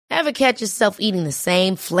Ever catch yourself eating the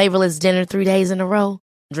same flavorless dinner 3 days in a row?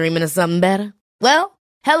 Dreaming of something better? Well,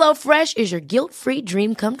 HelloFresh is your guilt-free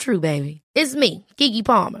dream come true, baby. It's me, Keke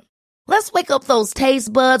Palmer. Let's wake up those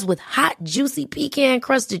taste buds with hot, juicy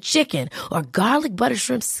pecan-crusted chicken or garlic butter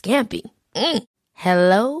shrimp scampi.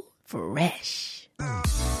 Hello Fresh.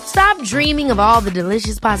 Stop dreaming of all the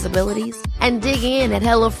delicious possibilities and dig in at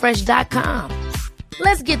HelloFresh.com.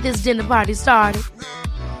 Let's get this dinner party started.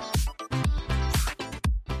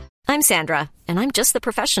 I'm Sandra, and I'm just the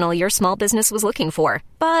professional your small business was looking for.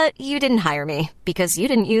 But you didn't hire me because you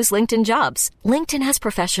didn't use LinkedIn Jobs. LinkedIn has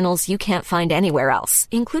professionals you can't find anywhere else,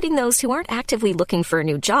 including those who aren't actively looking for a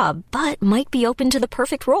new job, but might be open to the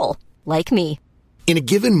perfect role, like me. In a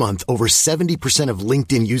given month, over 70% of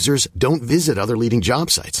LinkedIn users don't visit other leading job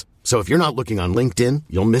sites. So if you're not looking on LinkedIn,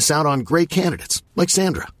 you'll miss out on great candidates like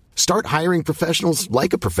Sandra. Start hiring professionals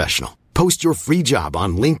like a professional. Post your free job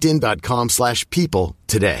on linkedin.com/people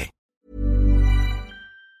today.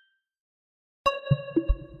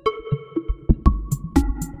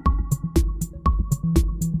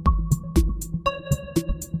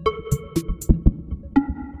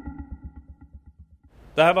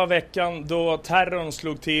 Det här var veckan då terrorn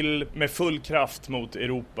slog till med full kraft mot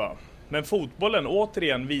Europa. Men fotbollen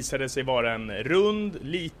återigen visade sig vara en rund,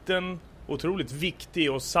 liten, otroligt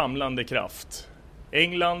viktig och samlande kraft.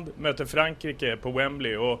 England möter Frankrike på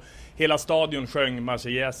Wembley och hela stadion sjöng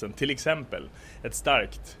Marseljäsen till exempel. Ett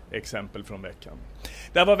starkt exempel från veckan.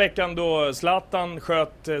 Det här var veckan då Zlatan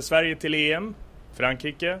sköt Sverige till EM.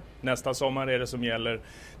 Frankrike, nästa sommar är det som gäller.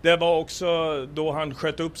 Det var också då han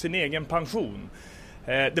sköt upp sin egen pension.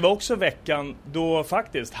 Det var också veckan då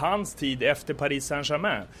faktiskt hans tid efter Paris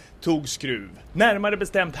Saint-Germain tog skruv. Närmare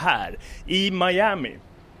bestämt här i Miami.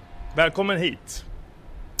 Välkommen hit.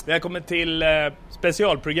 Välkommen till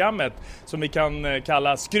specialprogrammet som vi kan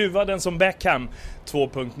kalla Skruvaden som Beckham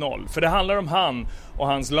 2.0. För det handlar om han och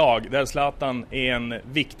hans lag där Zlatan är en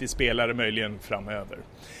viktig spelare möjligen framöver.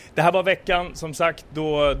 Det här var veckan som sagt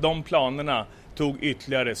då de planerna tog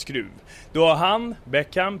ytterligare skruv. Då har han,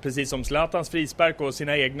 Beckham, precis som Zlatans frispark och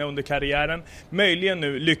sina egna under karriären, möjligen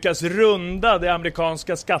nu lyckas runda det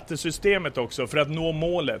amerikanska skattesystemet också för att nå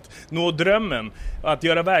målet, nå drömmen, att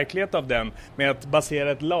göra verklighet av den med att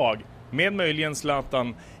basera ett lag med möjligen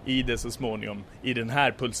Zlatan i det så småningom i den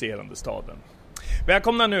här pulserande staden.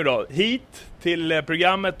 Välkomna nu då hit till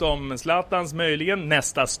programmet om Zlatans möjligen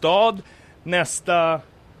nästa stad, nästa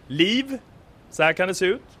liv, så här kan det se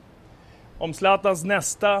ut. Om Zlatans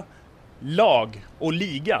nästa lag och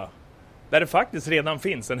liga där det faktiskt redan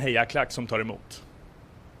finns en hejaklack som tar emot.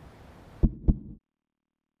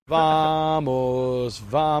 Vamos,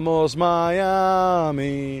 vamos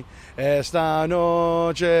Miami, esta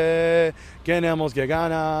noche queremos que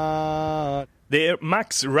ganar. Det är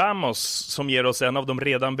Max Ramos som ger oss en av de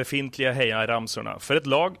redan befintliga hejaramsorna för ett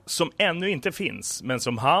lag som ännu inte finns, men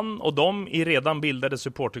som han och de i redan bildade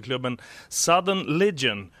supporterklubben Southern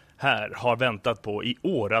Legion här har väntat på i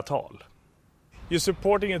åratal. You're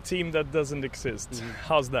supporting a team that doesn't exist.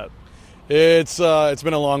 How's that? It's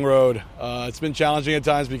been a long road. It's been challenging at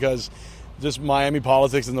times because just Miami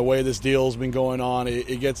politics and the way this deal's been going on,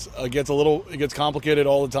 it gets complicated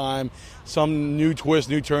all the time. Some new twist,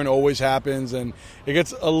 new turn always happens, and it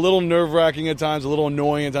gets a little nerve-wracking at times, a little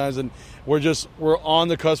annoying at times, and we're on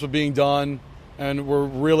the cusp of being done, and we're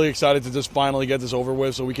really excited to just finally get this over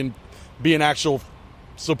with so we can be an actual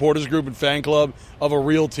supporters group and fan club of a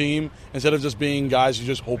real team instead of just being guys who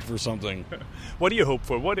just hope for something. What do you hope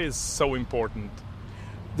for? What is so important?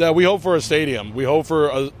 That we hope for a stadium. We hope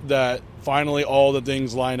for that finally all the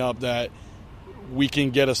things line up that we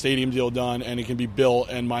can get a stadium deal done and it can be built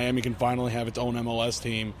and Miami can finally have its own MLS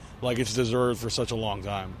team like it's deserved for such a long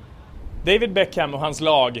time. David Beckham och hans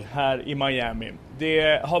lag här i Miami.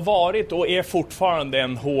 Det har varit och är fortfarande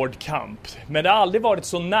en hård kamp. Men det har aldrig varit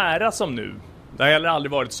så nära som nu. Det har heller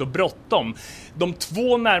aldrig varit så bråttom. De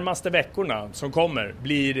 2 närmaste veckorna som kommer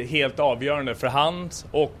blir helt avgörande för hans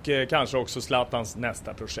och kanske också Zlatans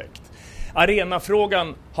nästa projekt.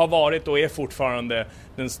 Arenafrågan har varit och är fortfarande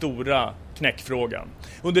den stora knäckfrågan.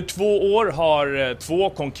 Under 2 år har 2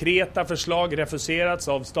 konkreta förslag refuserats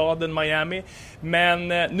av staden Miami. Men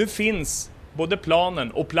nu finns både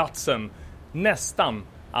planen och platsen. Nästan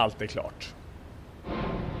allt är klart.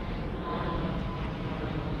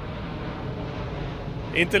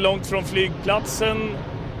 Inte långt från flygplatsen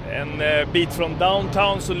En bit från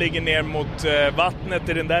downtown som ligger ner mot vattnet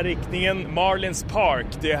i den där riktningen. Marlins Park,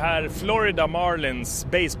 det här Florida Marlins,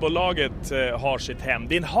 baseballlaget, har sitt hem.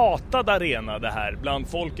 Det är en hatad arena det här bland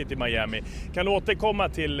folket i Miami. Kan återkomma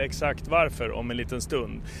till exakt varför om en liten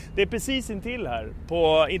stund. Det är precis intill här,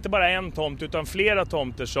 på inte bara en tomt utan flera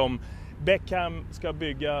tomter som Beckham ska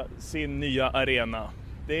bygga sin nya arena.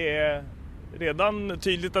 Det är redan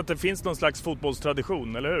tydligt att det finns någon slags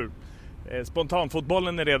fotbollstradition, eller hur?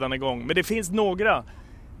 Spontanfotbollen är redan igång. Men det finns några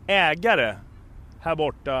ägare här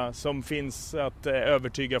borta som finns att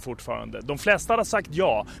övertyga fortfarande. De flesta har sagt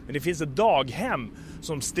ja, men det finns ett daghem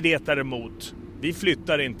som stretar emot. Vi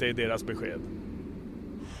flyttar inte i deras besked.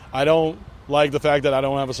 I don't like the fact that I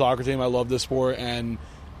don't have a soccer team. I love this sport, and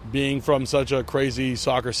being from such a crazy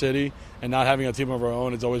soccer city and not having a team of our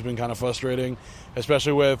own, it's always been kind of frustrating,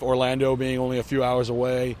 especially with Orlando being only a few hours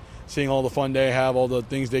away, seeing all the fun they have, all the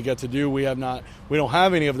things they get to do. We don't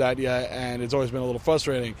have any of that yet, and it's always been a little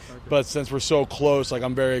frustrating. Okay. But since we're so close,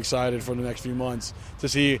 I'm very excited for the next few months to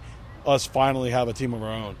see us finally have a team of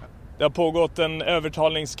our own. Det har pågått en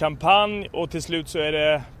övertalningskampanj och till slut så är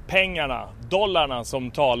det pengarna, dollarna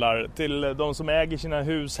som talar till de som äger sina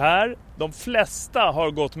hus här. De flesta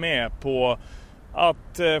har gått med på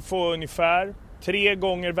att få ungefär 3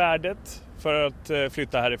 gånger värdet för att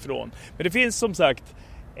flytta härifrån. Men det finns som sagt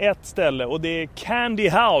ett ställe och det är Candy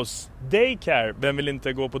House Daycare. Vem vill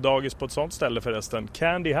inte gå på dagis på ett sånt ställe förresten?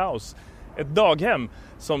 Candy House, ett daghem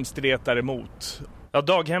som stretar emot. Ja,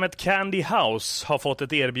 daghemmet Candy House har fått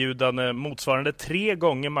ett erbjudande motsvarande 3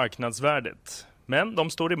 gånger marknadsvärdet. Men de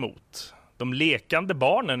står emot. De lekande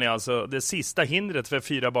barnen är alltså det sista hindret för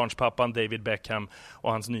 4-barnspappan David Beckham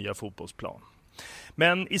och hans nya fotbollsplan.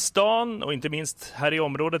 Men i stan och inte minst här i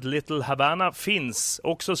området Little Havana finns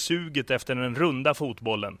också suget efter den runda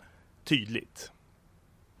fotbollen tydligt.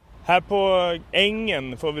 Här på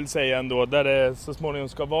ängen får vi säga ändå, där det så småningom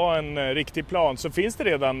ska vara en riktig plan, så finns det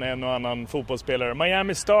redan en och annan fotbollsspelare.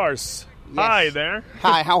 Miami Stars. Yes. Hi there.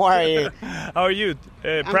 Hi, how are you? How are you?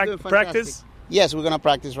 Practice? Yes, we're going to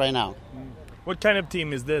practice right now. What kind of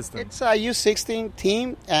team is this then? It's a U16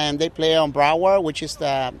 team, and they play on Broward, which is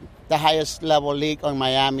the highest level league on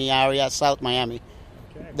Miami area, South Miami.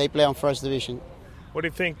 Okay. They play on first division. What do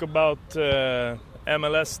you think about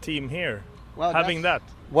MLS team here? Well, having that?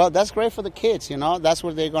 Well, that's great for the kids, you know. That's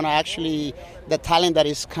where they're going to actually, the talent that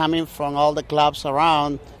is coming from all the clubs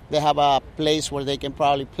around, they have a place where they can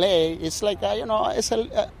probably play. It's like, it's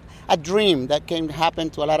a dream that can happen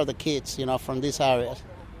to a lot of the kids, from these areas.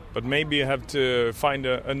 But maybe you have to find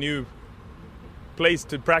a new place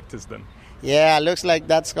to practice then. Yeah, it looks like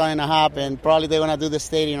that's going to happen. Probably they're going to do the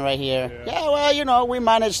stadium right here. Yeah, well, we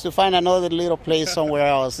managed to find another little place somewhere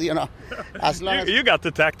else, As long as you got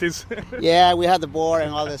the tactics. Yeah, we had the board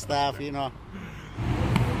and all the stuff,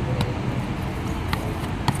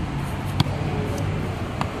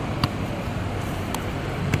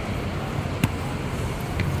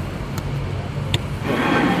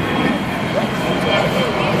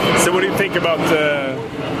 So what do you think about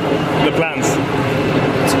the plans?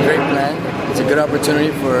 It's a great plan. It's a good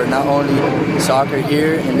opportunity for not only soccer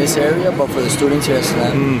here in this area, but for the students here at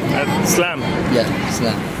SLAM. At SLAM? Yeah,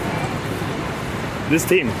 SLAM. This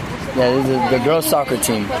team? Yeah, this is the girls soccer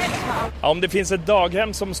team. Om det finns ett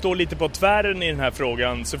daghem som står lite på tvären i den här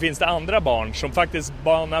frågan, så finns det andra barn som faktiskt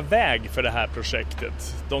banar väg för det här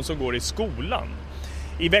projektet. De som går i skolan.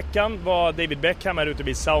 I veckan var David Beckham här ute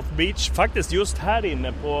vid South Beach, faktiskt just här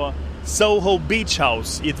inne på Soho Beach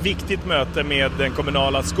House, i ett viktigt möte med den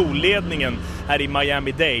kommunala skolledningen här i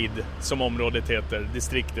Miami-Dade, som området heter,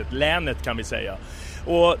 distriktet, länet kan vi säga.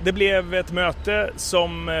 Och det blev ett möte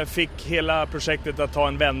som fick hela projektet att ta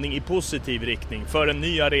en vändning i positiv riktning, för en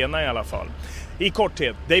ny arena i alla fall. I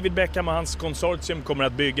korthet, David Beckham och hans konsortium kommer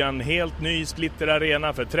att bygga en helt ny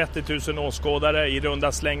splitterarena för 30 000 åskådare i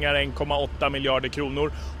runda slängar 1,8 miljarder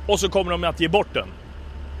kronor. Och så kommer de att ge bort den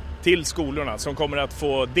till skolorna som kommer att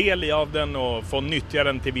få del av den och få nyttja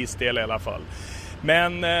den till viss del i alla fall.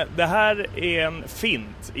 Men det här är en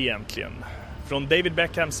fint egentligen från David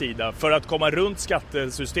Beckhams sida för att komma runt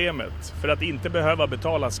skattesystemet, för att inte behöva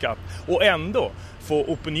betala skatt och ändå få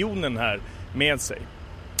opinionen här med sig.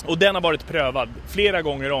 Och den har varit prövad flera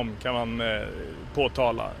gånger om, kan man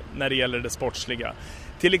påtala, när det gäller det sportsliga.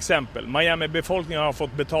 Till exempel, Miami-befolkningen har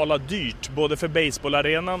fått betala dyrt både för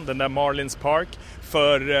baseballarenan, den där Marlins Park,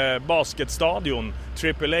 för basketstadion,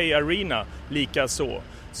 AAA Arena, lika så.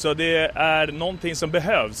 Så det är någonting som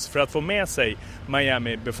behövs för att få med sig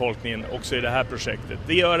Miami-befolkningen också i det här projektet.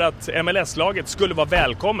 Det gör att MLS-laget skulle vara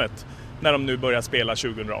välkommet när de nu börjar spela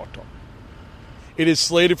 2018. It is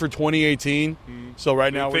slated for 2018. So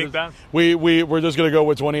right now we're just going to go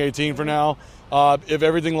with 2018 for now. If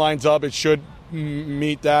everything lines up, it should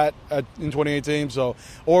meet that in 2018. So,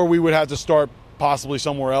 or we would have to start possibly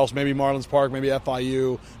somewhere else, maybe Marlins Park, maybe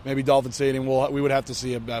FIU, maybe Dolphin Stadium. We would have to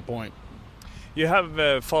see at that point. You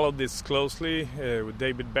have followed this closely with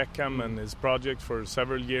David Beckham and his project for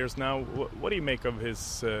several years now. What do you make of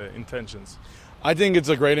his intentions? I think it's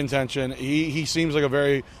a great intention. He seems like a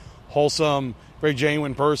very wholesome, very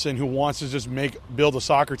genuine person who wants to just build a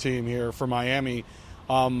soccer team here for Miami.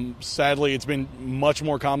 Sadly, it's been much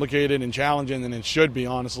more complicated and challenging than it should be,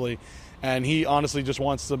 honestly. And he honestly just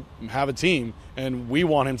wants to have a team, and we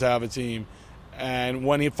want him to have a team. And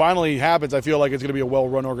when it finally happens, I feel like it's going to be a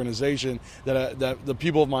well-run organization that the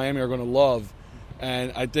people of Miami are going to love.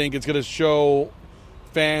 And I think it's going to show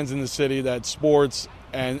fans in the city that sports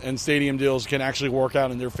and stadium deals can actually work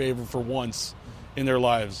out in their favor for once in their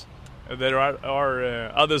lives. There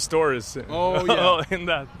are other stories in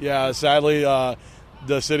that. Yeah, sadly,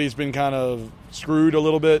 the city's been kind of screwed a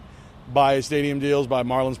little bit by stadium deals, by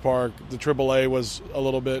Marlins Park. The AAA was a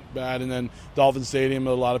little bit bad, and then Dolphin Stadium,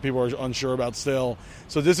 a lot of people are unsure about still.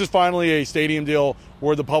 So this is finally a stadium deal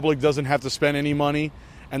where the public doesn't have to spend any money,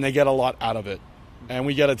 and they get a lot out of it. And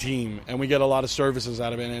we get a team, and we get a lot of services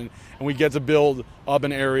out of it, and we get to build up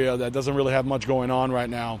an area that doesn't really have much going on right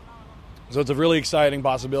now. So it's a really exciting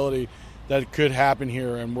possibility that could happen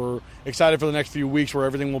here, and we're excited for the next few weeks where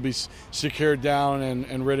everything will be secured down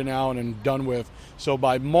and written out and done with. So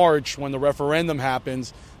by March, when the referendum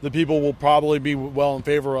happens, the people will probably be well in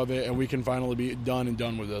favor of it, and we can finally be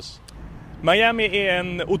done with this. Miami är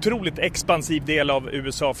en otroligt expansiv del av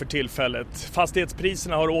USA för tillfället.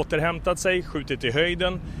 Fastighetspriserna har återhämtat sig, skjutit i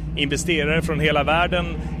höjden. Investerare från hela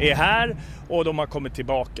världen är här och de har kommit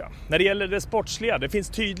tillbaka. När det gäller det sportsliga, det finns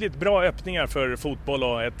tydligt bra öppningar för fotboll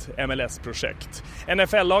och ett MLS-projekt.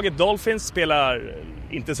 NFL-laget Dolphins spelar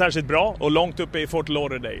inte särskilt bra och långt uppe i Fort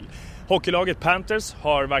Lauderdale. Hockeylaget Panthers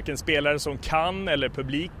har varken spelare som kan eller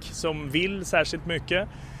publik som vill särskilt mycket.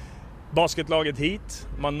 Basketlaget Heat,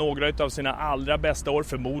 man några av sina allra bästa år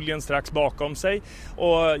förmodligen strax bakom sig.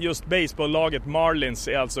 Och just baseballlaget Marlins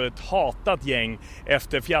är alltså ett hatat gäng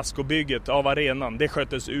efter fiaskobygget av arenan. Det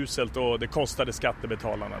sköttes uselt och det kostade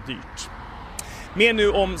skattebetalarna dyrt. Mer nu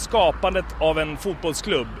om skapandet av en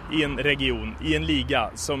fotbollsklubb i en region, i en liga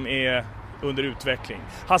som är under utveckling.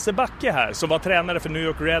 Hasse Backe här, som var tränare för New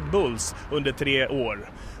York Red Bulls under 3 år.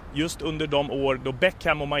 Just under de år då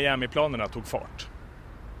Beckham och Miami-planerna tog fart.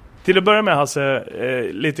 Till att börja med, Hasse,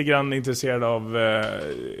 lite grann intresserad av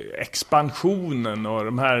expansionen och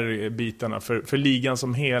de här bitarna för ligan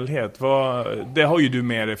som helhet. Det har ju du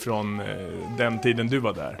med dig från den tiden du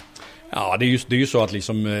var där. Ja, det är ju så att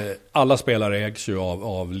liksom, alla spelare ägs ju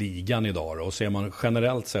av ligan idag. Och ser man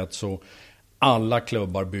generellt sett så alla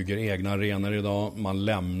klubbar bygger egna arenor idag. Man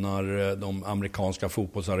lämnar de amerikanska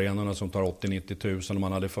fotbollsarenorna som tar 80-90 000.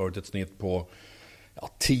 Man hade förut ett snitt på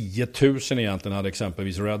 10 000 egentligen hade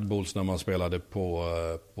exempelvis Red Bulls när man spelade på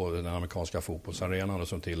den amerikanska fotbollsarenan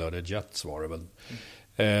som tillhörde Jets var det väl.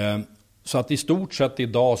 Så att i stort sett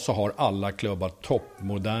idag så har alla klubbar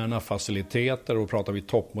toppmoderna faciliteter, och pratar vi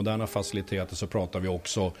toppmoderna faciliteter så pratar vi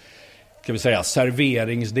också, ska vi säga,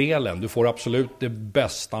 serveringsdelen. Du får absolut det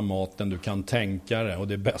bästa maten du kan tänka dig och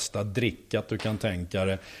det bästa drickat du kan tänka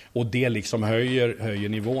dig. Och det liksom höjer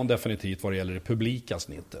nivån definitivt vad det gäller det publika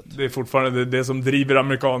snittet. Det är fortfarande det som driver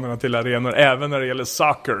amerikanerna till arenor, även när det gäller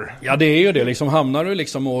soccer. Ja, det är ju det. Liksom, hamnar du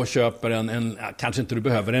liksom och köper kanske inte du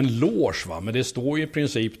behöver en loge, va? Men det står ju i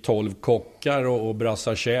princip 12 kockar och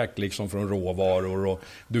brassar käk liksom från råvaror, och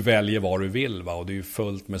du väljer vad du vill, va? Och det är ju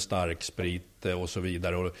fullt med stark sprit och så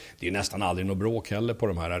vidare, och det är nästan aldrig något bråk heller på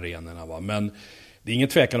de här arenorna, va? Men det är ingen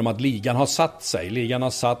tvekan om att ligan har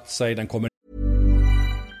satt sig, den kommer.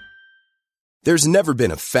 There's never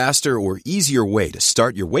been a faster or easier way to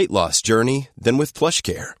start your weight loss journey than with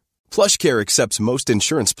PlushCare. PlushCare accepts most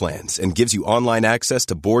insurance plans and gives you online access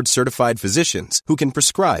to board-certified physicians who can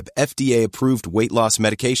prescribe FDA-approved weight loss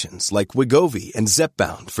medications like Wegovy and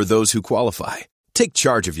Zepbound for those who qualify. Take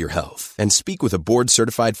charge of your health and speak with a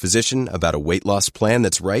board-certified physician about a weight loss plan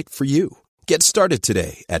that's right for you. Get started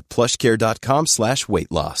today at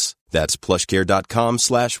plushcare.com/weightloss. That's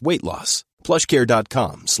plushcare.com/weightloss.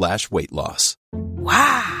 plushcare.com/weightloss.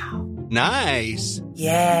 Wow! Nice!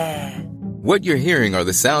 Yeah! What you're hearing are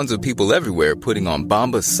the sounds of people everywhere putting on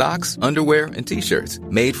Bombas socks, underwear, and T-shirts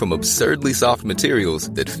made from absurdly soft materials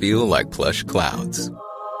that feel like plush clouds.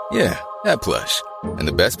 Yeah, that plush. And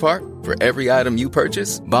the best part? For every item you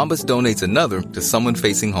purchase, Bombas donates another to someone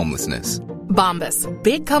facing homelessness. Bombas.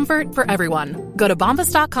 Big comfort for everyone. Go to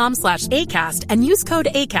bombas.com/ACAST and use code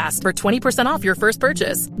ACAST for 20% off your first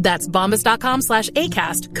purchase. That's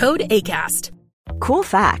bombas.com/ACAST. Code ACAST. Cool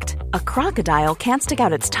fact, a crocodile can't stick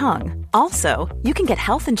out its tongue. Also, you can get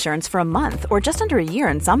health insurance for a month or just under a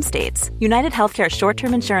year in some states. United Healthcare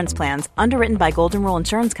short-term insurance plans, underwritten by Golden Rule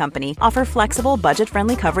Insurance Company, offer flexible,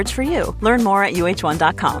 budget-friendly coverage for you. Learn more at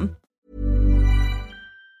uh1.com.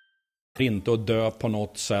 Inte att dö på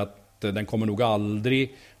något sätt. Den kommer nog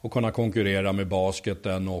aldrig att kunna konkurrera med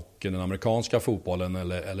basketen och den amerikanska fotbollen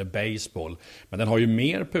eller baseball. Men den har ju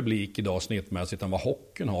mer publik idag snittmässigt än vad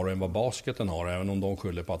hockeyn har och än vad basketen har, även om de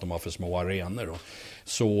skyller på att de har för små arenor.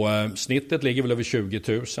 Så snittet ligger väl över 20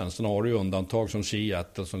 000. Sen har du ju undantag som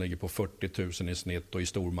Seattle som ligger på 40 000 i snitt och i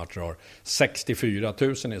stormatcher har 64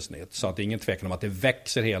 000 i snitt. Så att det är ingen tvekan om att det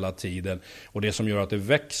växer hela tiden. Och det som gör att det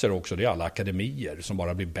växer också, det är alla akademier som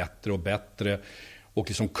bara blir bättre och bättre. Och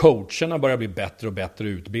liksom coacherna börjar bli bättre och bättre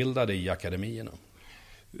utbildade i akademierna.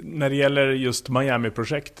 När det gäller just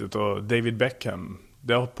Miami-projektet och David Beckham,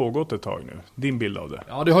 det har pågått ett tag nu. Din bild av det?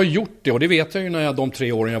 Ja, det har gjort det, och det vet jag ju när de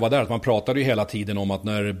 3 åren jag var där. Att man pratade ju hela tiden om att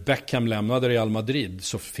när Beckham lämnade Real Madrid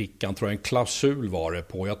så fick han, tror jag, en klausul var det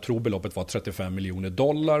på, jag tror beloppet var $35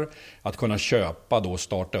 miljoner, att kunna köpa då,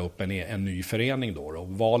 starta upp en ny förening då. Och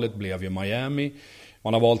valet blev ju Miami.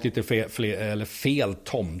 Man har valt lite fel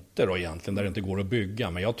tomter då egentligen, där det inte går att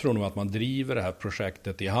bygga. Men jag tror nog att man driver det här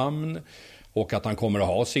projektet i hamn och att han kommer att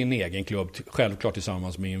ha sin egen klubb, självklart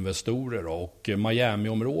tillsammans med investorer. Och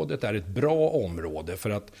Miami-området är ett bra område för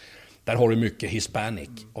att där har du mycket hispanic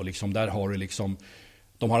och liksom där har du liksom,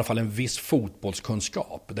 de har i alla fall en viss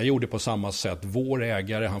fotbollskunskap. Det gjorde på samma sätt vår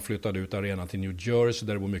ägare, han flyttade ut arenan till New Jersey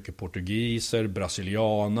där det var mycket portugiser,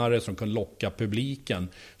 brasilianare som kunde locka publiken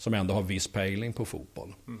som ändå har viss pejling på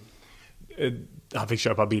fotboll. Han fick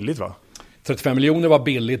köpa billigt, va? 35 miljoner var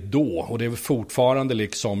billigt då, och det är fortfarande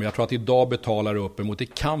liksom, jag tror att idag betalar uppemot,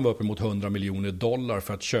 det kan vara uppemot $100 miljoner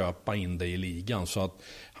för att köpa in det i ligan, så att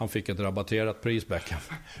han fick ett rabatterat pris, Beckham.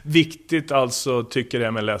 Viktigt alltså,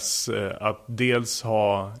 tycker MLS, att dels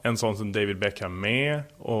ha en sån som David Beckham med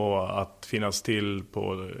och att finnas till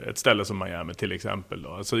på ett ställe som Miami till exempel då.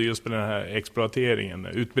 Alltså just med den här exploateringen,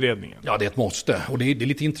 utbredningen. Ja, det är ett måste, och det är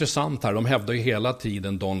lite intressant här. De hävdar ju hela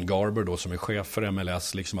tiden, Don Garber då, som är chef för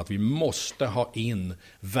MLS, liksom att vi måste ha in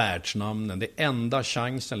världsnamnen. Det är enda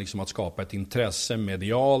chansen liksom att skapa ett intresse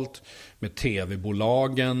medialt med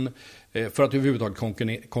tv-bolagen för att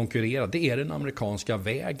överhuvudtaget konkurrera. Det är den amerikanska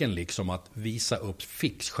vägen liksom, att visa upp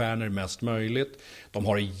fixstjärnor mest möjligt. De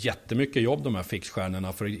har jättemycket jobb, de här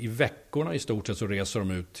fixstjärnorna, för i veckorna i stort sett så reser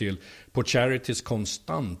de ut på charities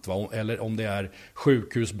konstant, va? Eller om det är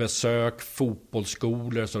sjukhusbesök,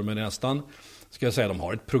 fotbollsskolor, så de är nästan, ska jag säga, de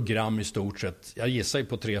har ett program i stort sett, jag gissar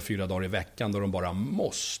på 3-4 dagar i veckan, då de bara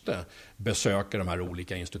måste besöka de här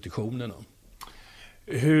olika institutionerna.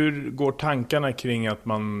 Hur går tankarna kring att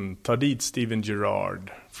man tar dit Steven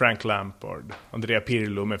Gerrard, Frank Lampard, Andrea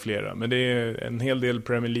Pirlo med flera? Men det är en hel del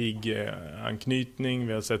Premier League-anknytning.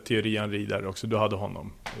 Vi har sett Thierry Henry där också, du hade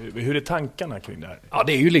honom. Hur är tankarna kring det här? Ja,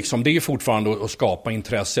 det är ju liksom, det är ju fortfarande att skapa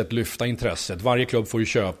intresset, lyfta intresset. Varje klubb får ju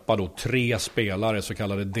köpa då 3 spelare, så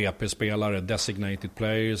kallade DP-spelare, designated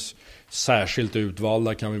players, särskilt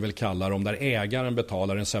utvalda kan vi väl kalla dem, där ägaren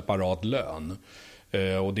betalar en separat lön.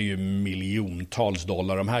 Och det är ju miljontals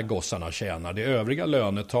dollar de här gossarna tjänar. Det övriga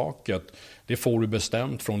lönetaket, det får du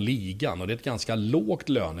bestämt från ligan, och det är ett ganska lågt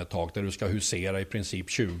lönetak där du ska husera i princip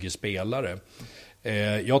 20 spelare.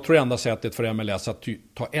 Jag tror enda sättet för MLS att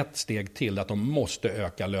ta ett steg till, att de måste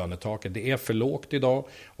öka lönetaket. Det är för lågt idag,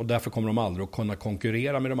 och därför kommer de aldrig att kunna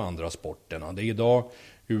konkurrera med de andra sporterna. Det är idag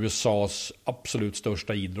USAs absolut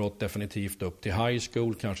största idrott, definitivt upp till high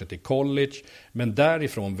school, kanske till college. Men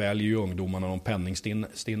därifrån väljer ju ungdomarna de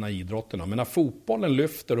penningstinna idrotterna. Men när fotbollen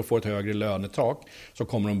lyfter och får ett högre lönetak så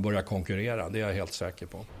kommer de börja konkurrera, det är jag helt säker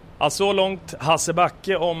på. Alltså, så långt Hasse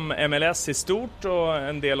Backe om MLS i stort och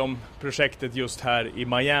en del om projektet just här i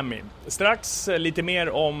Miami. Strax lite mer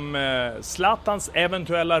om Zlatans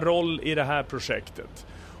eventuella roll i det här projektet.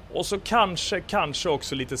 Och så kanske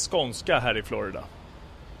också lite skånska här i Florida.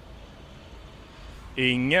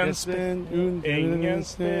 Ingen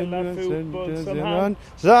spelar fotboll som han.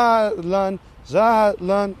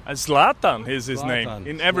 Zlatan. Zlatan is his name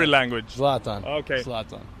in every language. Zlatan. Okay.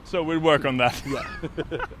 Zlatan. So we'll work on that. Yeah.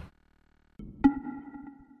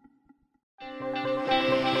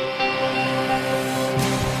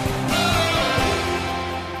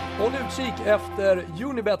 Håll utkik efter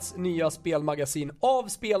Unibets nya spelmagasin Av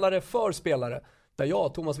spelare för spelare, där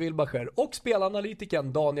jag, Thomas Wilbacher, och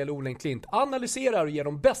spelanalytikern Daniel Olenklint analyserar och ger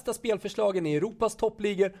de bästa spelförslagen i Europas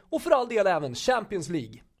toppligor och för all del även Champions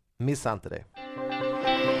League. Missa inte det.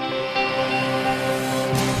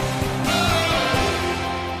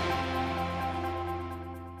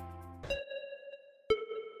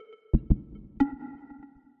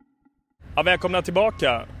 Ja, välkomna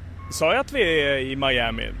tillbaka. Sa jag att vi är i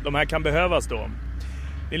Miami? De här kan behövas då.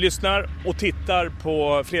 Ni lyssnar och tittar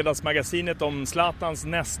på Fredagsmagasinet om Zlatans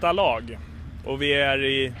nästa lag. Och vi är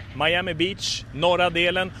i Miami Beach, norra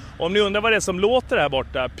delen. Om ni undrar vad det är som låter här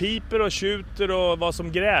borta, piper och tjuter och vad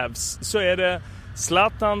som grävs, så är det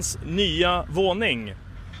Zlatans nya våning.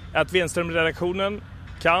 Att Wenström-redaktionen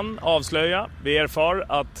kan avslöja, vi erfar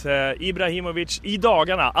att Ibrahimovic i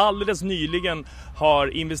dagarna, alldeles nyligen, har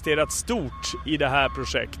investerat stort i det här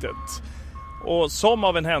projektet. Och som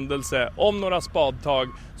av en händelse, om några spadtag,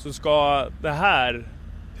 så ska det här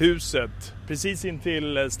huset precis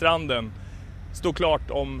intill stranden stå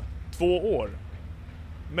klart om 2 år.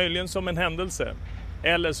 Möjligen som en händelse.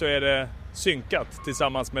 Eller så är det synkat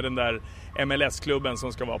tillsammans med den där MLS-klubben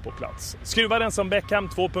som ska vara på plats. Skruva den som Beckham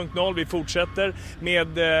 2.0. Vi fortsätter med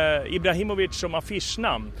Ibrahimovic som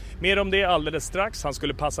affischnamn. Mer om det alldeles strax. Han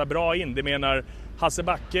skulle passa bra in. Det menar Hasse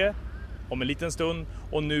Backe om en liten stund.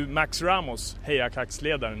 Och nu Max Ramos,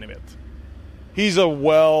 hejarkacksledaren, ni vet. He's a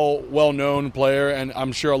well-known player, and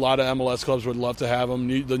I'm sure a lot of MLS clubs would love to have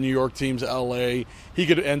him. The New York teams, LA, he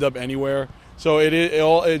could end up anywhere. So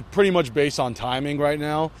it's pretty much based on timing right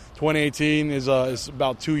now. 2018 is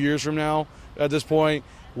about 2 years from now at this point.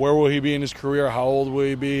 Where will he be in his career? How old will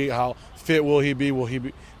he be? How fit will he be? Will he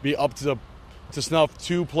be up to snuff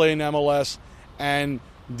to play in MLS and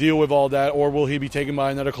deal with all that? Or will he be taken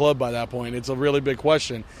by another club by that point? It's a really big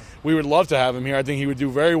question. We would love to have him here. I think he would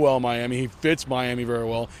do very well in Miami. He fits Miami very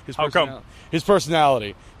well. How come? His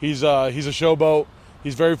personality. He's a showboat.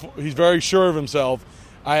 He's very sure of himself.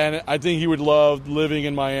 And I think he would love living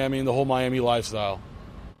in Miami and the whole Miami lifestyle.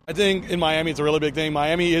 I think in Miami it's a really big thing.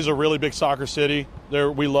 Miami is a really big soccer city.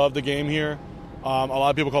 We love the game here. A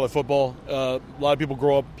lot of people call it football. A lot of people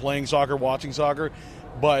grow up playing soccer, watching soccer.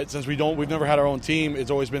 But since we've never had our own team,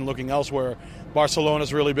 it's always been looking elsewhere.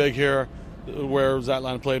 Barcelona's really big here, where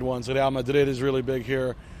Zlatan played once. Real Madrid is really big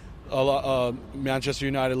here. Manchester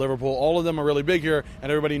United, Liverpool, all of them are really big here,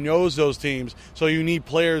 and everybody knows those teams. So you need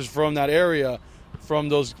players from that area, from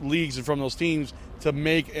those leagues and from those teams to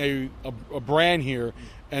make a brand here,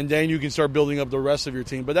 and then you can start building up the rest of your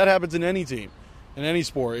team. But that happens in any team, in any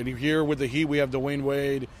sport. And here with the Heat, we have Dwayne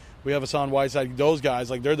Wade, we have Hassan Whiteside. Those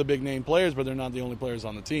guys, like, they're the big name players, but they're not the only players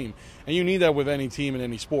on the team. And you need that with any team in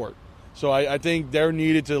any sport. So I think they're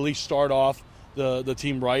needed to at least start off the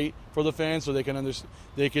team right for the fans, so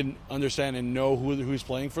they can understand and know who's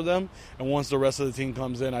playing for them. And once the rest of the team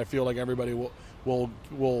comes in, I feel like everybody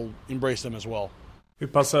will embrace them as well. Hur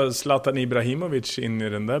passar Zlatan Ibrahimovic in i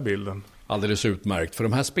den där bilden? Alldeles utmärkt, för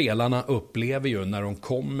de här spelarna upplever ju när de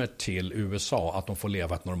kommer till USA att de får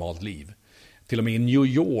leva ett normalt liv. Till och med i New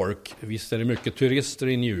York, visst är det mycket turister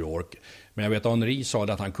i New York, men jag vet att Henry sa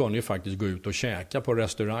att han kunde ju faktiskt gå ut och käka på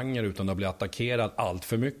restauranger utan att bli attackerad allt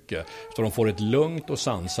för mycket. Så de får ett lugnt och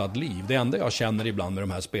sansat liv. Det enda jag känner ibland med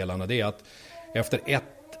de här spelarna, det är att efter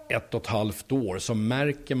ett och ett halvt år så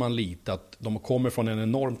märker man lite att de kommer från en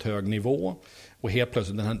enormt hög nivå. Och helt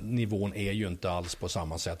plötsligt, den här nivån är ju inte alls på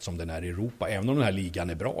samma sätt som den är i Europa. Även om den här ligan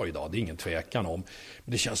är bra idag, det är ingen tvekan om.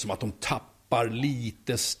 Men det känns som att de tappar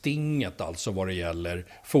lite stinget alltså vad det gäller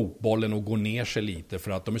fotbollen och går ner sig lite.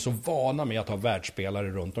 För att de är så vana med att ha världsspelare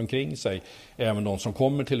runt omkring sig. Även de som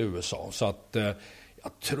kommer till USA. Så att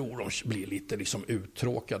jag tror de blir lite liksom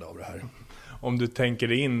uttråkade av det här. Om du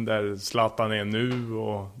tänker in där Zlatan är nu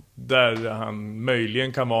och där han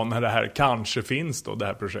möjligen kan vara när det här kanske finns då, det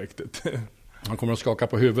här projektet. Han kommer att skaka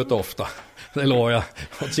på huvudet ofta. Det lovar jag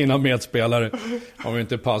åt sina medspelare. Om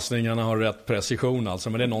inte passningarna har rätt precision alltså.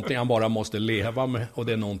 Men det är någonting han bara måste leva med. Och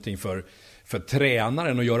det är någonting för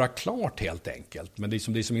tränaren att göra klart helt enkelt. Men det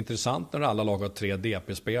som är intressant när alla lag har 3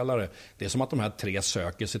 DP-spelare. Det är som att de här 3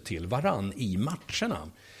 söker sig till varann i matcherna.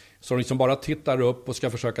 Så de liksom bara tittar upp och ska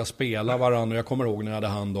försöka spela varann. Och jag kommer ihåg när jag hade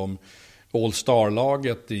hand om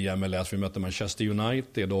All-Star-laget i MLS. Vi mötte Manchester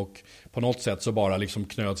United och på något sätt så bara liksom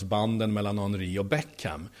knöts banden mellan Henry och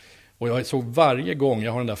Beckham. Och jag såg varje gång,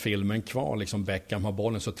 jag har den där filmen kvar, liksom Beckham har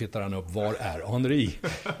bollen, så tittar han upp, var är Henry?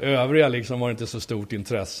 Övriga liksom var inte så stort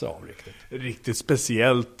intresse av riktigt. Riktigt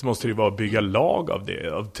speciellt måste det vara att bygga lag av det.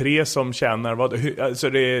 Av 3 som tjänar, alltså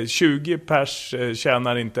det är 20 pers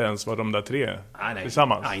tjänar inte ens vad de där 3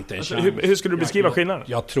 tillsammans. Nej, inte alltså, hur skulle du beskriva skillnaden?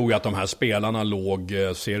 Jag tror ju att de här spelarna låg,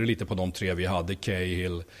 ser du lite på de 3 vi hade,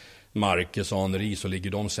 Cahill, Marquez och Henry, så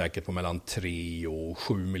ligger de säkert på mellan 3 och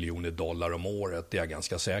 7 miljoner dollar om året. Det är jag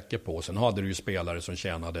ganska säker på. Sen hade du ju spelare som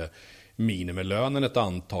tjänade minimilönen ett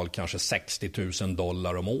antal, kanske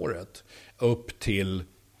 $60,000 om året. Upp till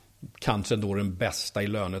kanske då den bästa i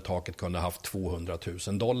lönetaket kunde ha haft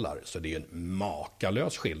 $200,000. Så det är en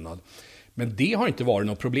makalös skillnad. Men det har inte varit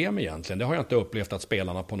något problem egentligen. Det har jag inte upplevt att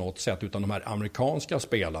spelarna på något sätt, utan de här amerikanska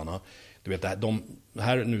spelarna, du vet, de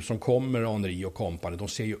här nu som kommer, Henry och company, de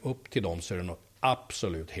ser ju upp till dem, så är det något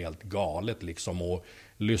absolut helt galet liksom, och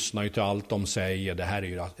lyssnar ju till allt de säger. Det här är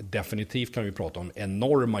ju definitivt, kan vi prata om,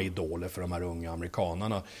 enorma idoler för de här unga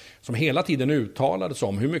amerikanerna som hela tiden uttalades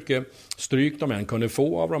om hur mycket stryk de än kunde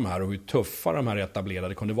få av de här och hur tuffa de här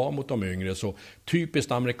etablerade kunde vara mot de yngre. Så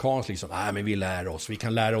typiskt amerikanskt liksom, men vi lär oss, vi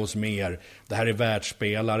kan lära oss mer, det här är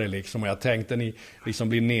världsspelare liksom, och jag tänkte ni liksom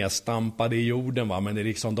blir nedstampade i jorden, va? Men det är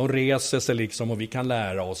liksom, de reser sig liksom och vi kan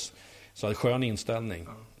lära oss. Så det är skön inställning.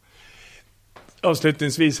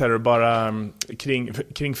 Avslutningsvis här bara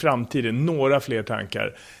kring framtiden, några fler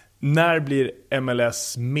tankar. När blir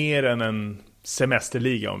MLS mer än en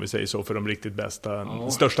semesterliga, om vi säger så, för de riktigt bästa,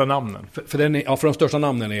 största namnen? För de största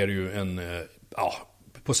namnen är det ju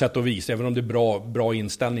på sätt och vis, även om det är bra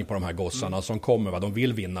inställning på de här gossarna som kommer, de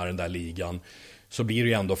vill vinna den där ligan, så blir det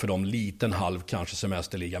ju ändå för dem liten halv kanske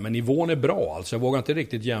semesterliga. Men nivån är bra, alltså jag vågar inte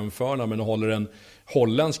riktigt jämföra, men håller en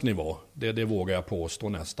holländsk nivå. Det vågar jag påstå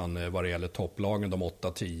nästan vad det gäller topplagen, de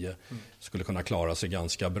 8-10 skulle kunna klara sig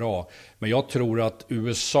ganska bra. Men jag tror att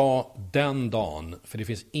USA den dagen, för det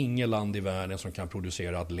finns inget land i världen som kan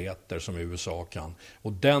producera atleter som USA kan.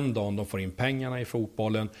 Och den dagen de får in pengarna i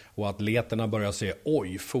fotbollen och atleterna börjar se,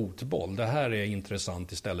 oj, fotboll, det här är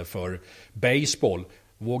intressant istället för baseball,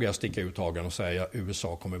 vågar jag sticka ut hagen och säga att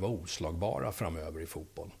USA kommer vara oslagbara framöver i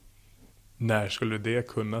fotboll. När skulle det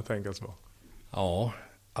kunna tänkas vara? Ja,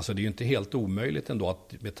 alltså det är ju inte helt omöjligt ändå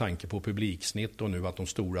att med tanke på publiksnitt och nu att de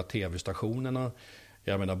stora tv-stationerna,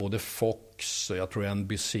 jag menar både Fox, jag tror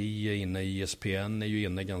NBC är inne, ESPN är ju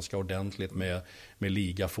inne ganska ordentligt med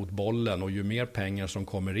ligafotbollen, och ju mer pengar som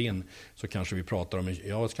kommer in så kanske vi pratar om,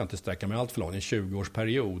 jag ska inte sträcka mig allt för långt, en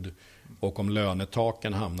 20-årsperiod, och om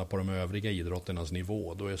lönetaken hamnar på de övriga idrotternas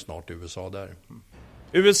nivå, då är snart USA där.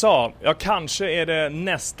 USA, kanske är det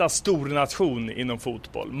nästa stornation inom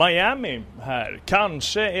fotboll. Miami här,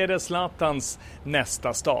 kanske är det Zlatans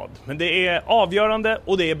nästa stad. Men det är avgörande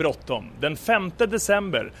och det är bråttom. Den 5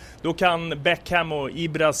 december, då kan Beckham och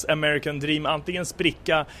Ibras American Dream antingen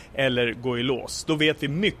spricka eller gå i lås. Då vet vi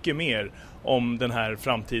mycket mer om den här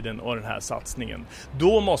framtiden och den här satsningen.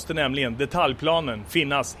 Då måste nämligen detaljplanen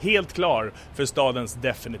finnas helt klar för stadens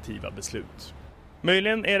definitiva beslut.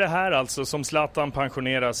 Möjligen är det här alltså som Zlatan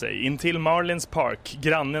pensionerar sig, intill Marlins Park,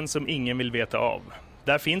 grannen som ingen vill veta av.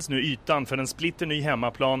 Där finns nu ytan för en splitterny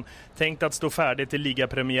hemmaplan, tänkt att stå färdig till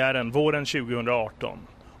ligapremiären våren 2018.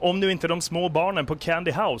 Om nu inte de små barnen på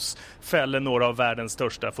Candy House fäller några av världens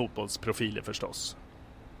största fotbollsprofiler förstås.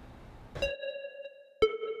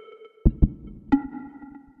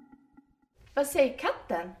 Vad säger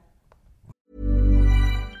katten?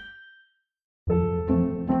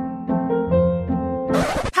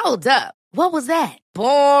 Hold up. What was that?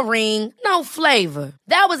 Boring. No flavor.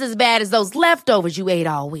 That was as bad as those leftovers you ate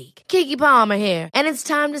all week. Keke Palmer here, and it's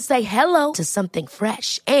time to say hello to something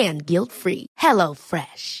fresh and guilt-free. Hello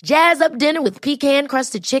Fresh. Jazz up dinner with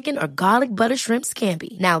pecan-crusted chicken or garlic butter shrimp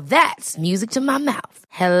scampi. Now that's music to my mouth.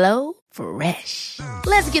 Hello Fresh.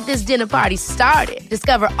 Let's get this dinner party started.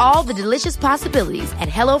 Discover all the delicious possibilities at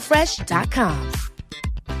hellofresh.com.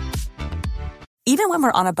 Even when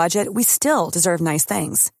we're on a budget, we still deserve nice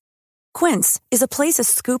things. Quince is a place to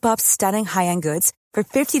scoop up stunning high-end goods for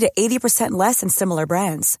 50 to 80% less than similar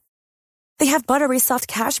brands. They have buttery soft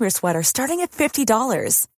cashmere sweaters starting at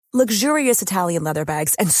 $50, luxurious Italian leather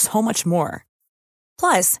bags, and so much more.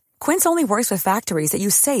 Plus, Quince only works with factories that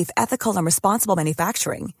use safe, ethical, and responsible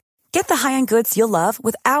manufacturing. Get the high-end goods you'll love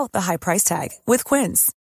without the high price tag with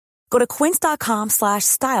Quince. Go to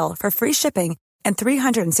quince.com/style for free shipping and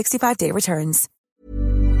 365-day returns.